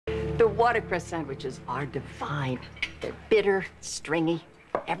The watercress sandwiches are divine. They're bitter, stringy,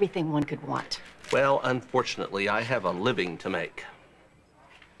 everything one could want. Well, unfortunately, I have a living to make.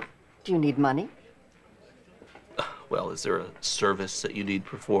 Do you need money? Well, is there a service that you need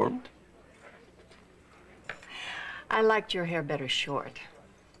performed? I liked your hair better short.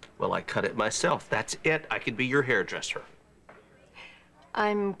 Well, I cut it myself. That's it. I could be your hairdresser.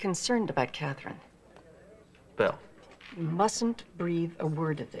 I'm concerned about Katherine. Bell. You mustn't breathe a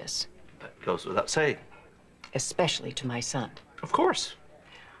word of this. That goes without saying. Especially to my son. Of course.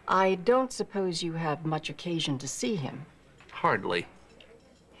 I don't suppose you have much occasion to see him. Hardly.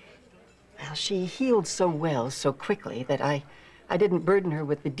 Well, she healed so well, so quickly, that I didn't burden her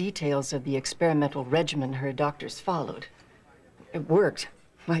with the details of the experimental regimen her doctors followed. It worked,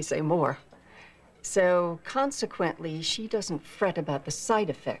 I say more. So, consequently, she doesn't fret about the side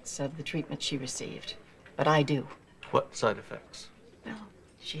effects of the treatment she received. But I do. What side effects? Well,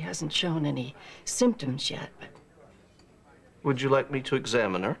 she hasn't shown any symptoms yet, but... Would you like me to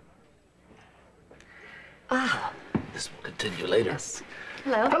examine her? Ah. This will continue later. Yes.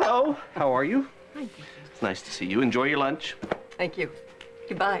 Hello. Hello. How are you? Hi. It's nice to see you. Enjoy your lunch. Thank you.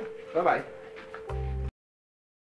 Goodbye. Bye-bye.